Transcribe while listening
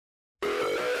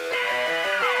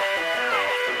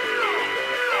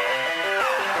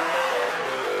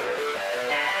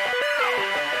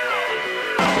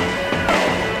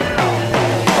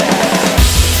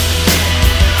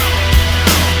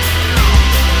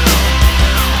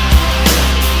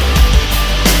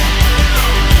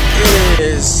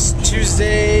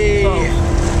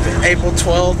April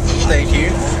 12th, thank you.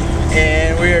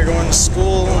 And we are going to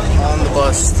school on the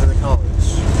bus to the college.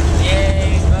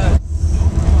 Yay, bus.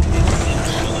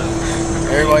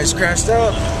 Everybody's crashed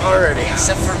out already.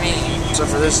 Except for me. Except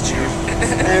for this Jew.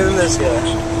 And this guy.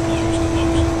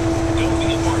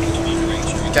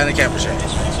 Kinda camper shit.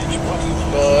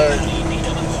 But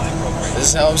this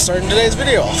is how I'm starting today's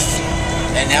video off.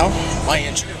 And now, my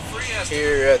intro.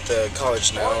 Here at the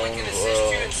college now, we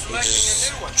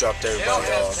just dropped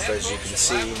everybody off. As you can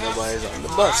see, nobody's on the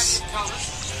bus.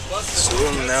 So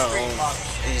now,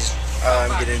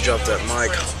 I'm getting dropped at my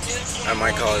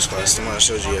college class, the one I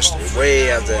showed you yesterday,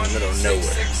 way out there in the middle of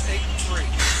nowhere.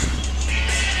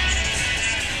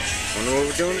 Wonder what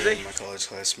we're doing today? My college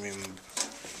class, me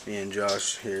and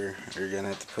Josh here are gonna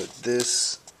have to put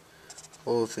this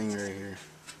whole thing right here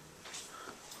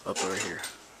up right here.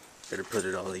 Gotta put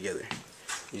it all together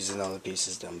using all the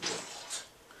pieces down below.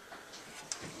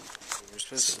 What we're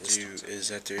supposed to do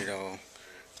is after it all,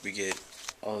 we get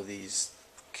all these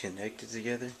connected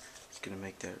together. It's gonna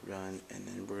make that run, and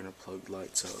then we're gonna plug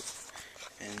lights up,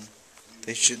 and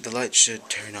the lights should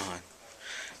turn on.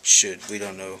 We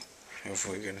don't know if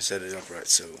we're gonna set it up right,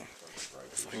 so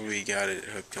we got it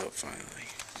hooked up finally.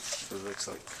 So it looks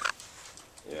like.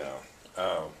 Yeah.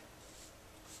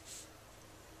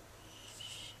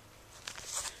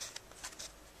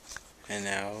 And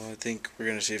now I think we're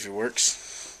gonna see if it works.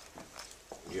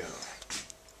 Yeah.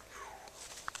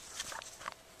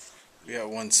 We got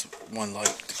one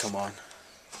light to come on.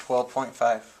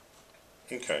 12.5.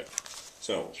 Okay.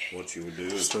 So what you would do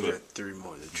is Still put got 3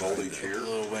 more to try. voltage The here.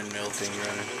 little windmill thing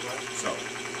running. So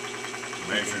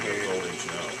measure the voltage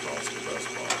now across the bus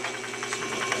bar.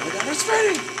 It's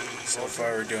ready. So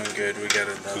far we're doing good. We got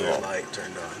another Cool. light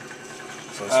turned on.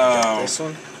 So we got this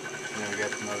one, and then we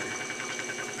got the motor.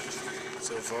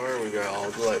 So far we got all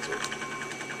the lights working.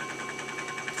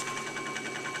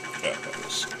 Yeah, that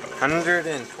was,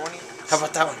 120. How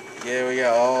about that one? Yeah, we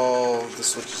got all the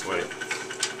switches. wait.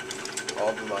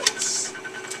 All the lights.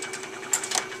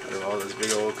 Out of all this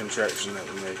big old contraption that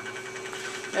we made.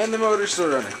 And the motor's still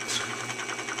running.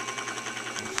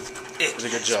 It was a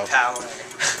good job. Power.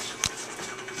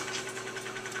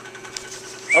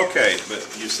 Okay, but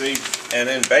you see, and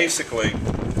then basically,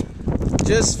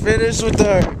 Just finished with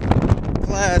our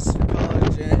class for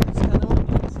college, and it's kind of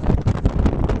windy,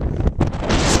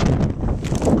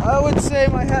 so I would say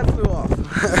my hat flew off.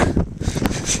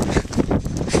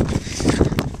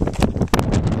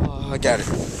 Oh, I got it.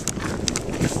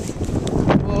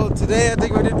 Well, today I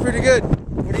think we did pretty good.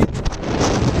 What do you think?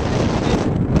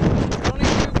 Only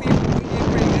 2 people, we did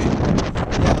pretty good.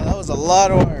 Yeah, that was a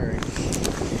lot of wiring.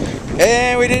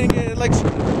 And we didn't get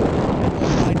electrocuted.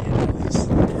 Well, I didn't at least.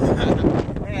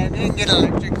 I didn't get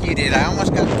electrocuted. I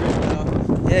almost got ripped off.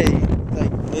 Yeah,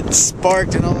 like it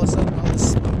sparked and all of a sudden all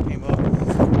this smoke came up.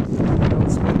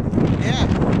 Yeah,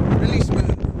 really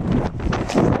smooth.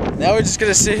 Now we're just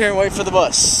gonna sit here and wait for the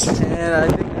bus. And I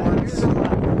think once,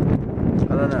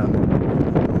 I don't know.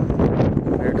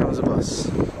 Here comes the bus.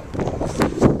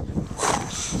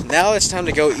 Now it's time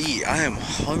to go eat. I am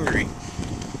hungry.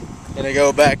 Gonna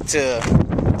go back to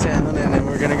town and then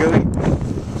we're gonna go eat.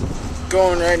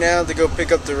 Going right now to go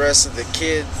pick up the rest of the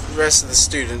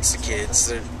students. The kids,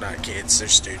 they're not kids, they're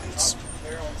students.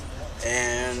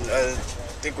 And I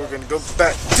think we're gonna go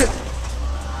back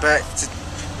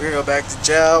to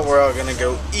jail. We're all gonna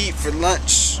go eat for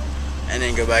lunch and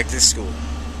then go back to school.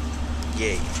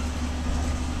 Yay.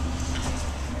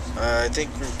 I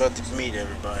think we're about to meet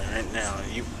everybody right now.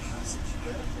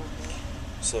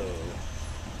 So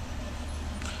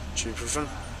should we prove fun?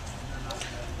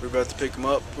 We're about to pick them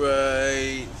up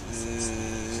right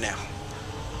now.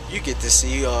 You get to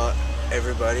see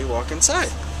everybody walk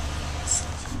inside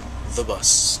the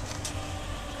bus.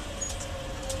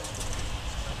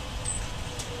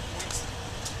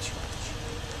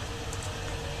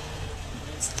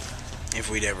 If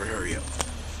we'd ever hurry up.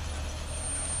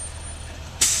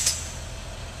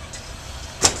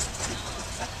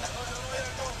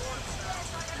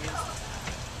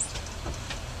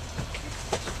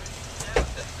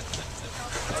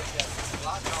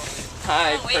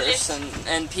 Hi, person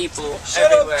and people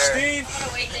everywhere. Steve.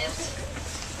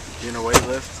 You gonna wait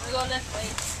lift? We're going this way.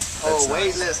 Oh,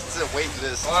 wait list. It's a wait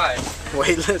list. Why?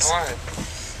 Wait list? Why?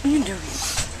 What are you doing?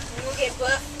 We'll get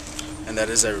buff. And that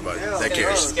is everybody that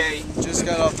cares. Okay. Just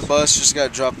got off the bus, just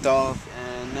got dropped off,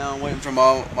 and now I'm waiting for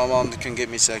my mom to come get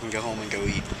me so I can go home and go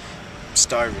eat. I'm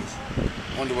starving.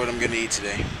 Wonder what I'm gonna eat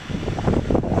today.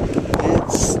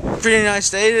 It's a pretty nice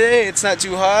day today. It's not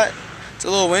too hot. It's a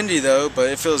little windy though, but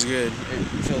it feels good.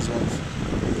 It feels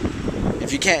wonderful.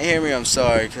 If you can't hear me, I'm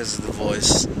sorry because of the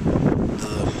voice.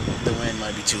 The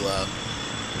might be too loud.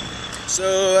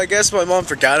 So I guess my mom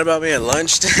forgot about me at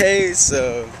lunch today,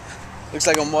 so looks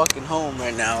like I'm walking home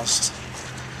right now.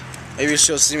 Maybe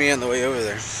she'll see me on the way over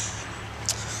there.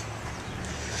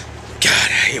 God,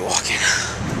 I hate walking.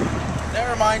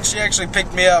 Never mind, she actually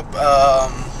picked me up,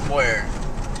 where?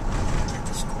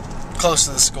 Close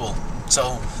to the school.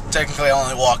 So technically I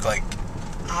only walk like...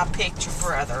 I picked your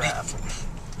brother up.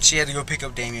 She had to go pick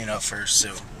up Damien up first,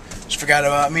 so she forgot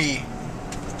about me.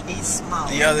 He's small.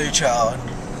 The other child.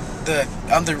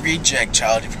 I'm the reject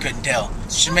child, if you couldn't tell.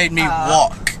 She made me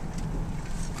walk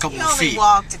a couple of feet. You only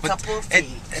walked a couple of feet.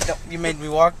 You made me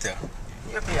walk though.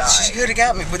 You'll be alright. She could have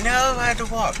got me, but no, I had to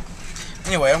walk.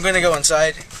 Anyway, I'm gonna go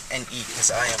inside and eat,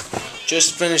 because I am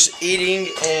just finished eating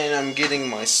and I'm getting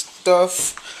my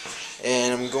stuff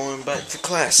and I'm going back to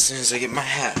class as soon as I get my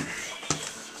hat.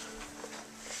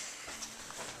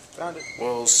 Found it.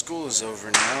 Well, school is over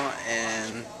now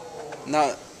and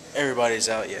not everybody's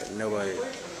out yet. Nobody.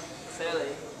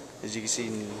 As you can see,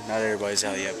 not everybody's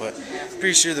out yet, but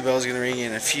pretty sure the bell's gonna ring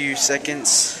in a few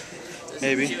seconds,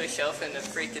 maybe. Do a shelf in the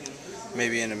freaking.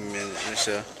 Maybe in a minute or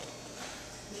so.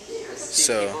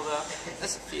 So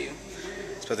that's a few.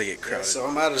 It's about to get crowded. So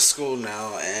I'm out of school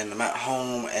now, and I'm at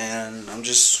home, and I'm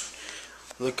just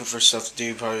looking for stuff to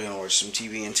do. Probably gonna watch some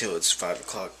TV until it's 5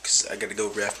 o'clock, because I gotta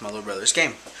go ref my little brother's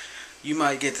game. You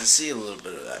might get to see a little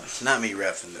bit of that. Not me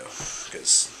refing though,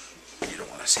 because you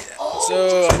don't want to see that.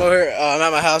 So I'm over here, I'm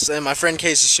at my house, and my friend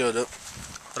Casey showed up.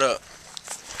 What up?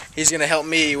 He's gonna help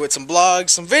me with some vlogs,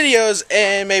 some videos,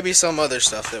 and maybe some other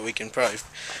stuff that we can probably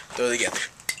throw together.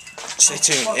 Stay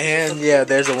tuned. And yeah,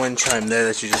 there's a wind chime there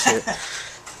that you just hit.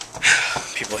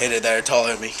 People hit it that are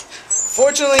taller than me.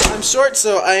 Fortunately, I'm short,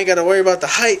 so I ain't gotta worry about the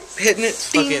height hitting it.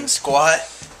 Fucking squat.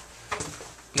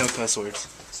 No cuss words.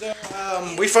 So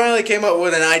we finally came up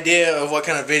with an idea of what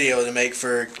kind of video to make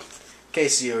for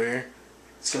Casey over here.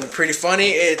 It's gonna be pretty funny.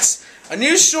 It's a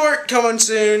new short coming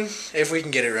soon, if we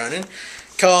can get it running,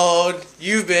 called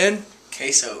You've Been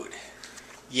Quesoed.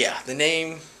 Yeah, the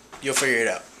name, you'll figure it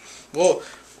out. Well,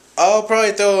 I'll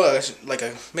probably throw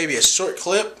maybe a short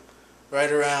clip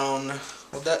right around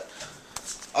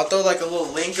I'll throw like a little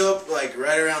link up like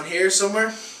right around here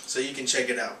somewhere so you can check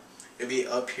it out. It'll be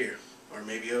up here or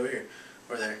maybe over here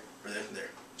or there or there.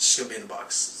 It's just gonna be in the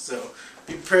box. So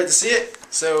be prepared to see it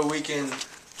so we can.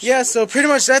 Yeah, so pretty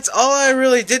much that's all I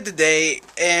really did today,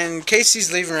 and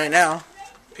Casey's leaving right now.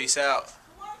 Peace out.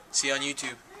 See you on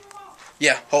YouTube.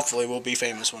 Yeah, hopefully we'll be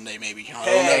famous one day, maybe.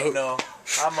 I don't know. No,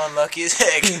 I'm unlucky as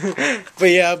heck.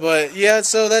 but yeah,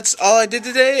 so that's all I did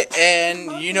today,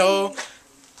 and you know,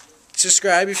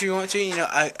 subscribe if you want to. You know,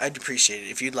 I'd appreciate it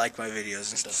if you'd like my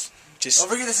videos and stuff. Just don't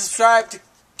forget to subscribe to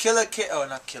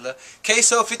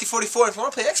Queso5044. If you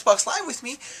want to play Xbox Live with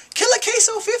me, Killer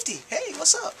Queso50. Hey,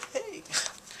 what's up? Hey.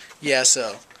 Yeah,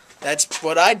 so that's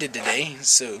what I did today.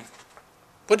 So,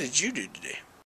 what did you do today?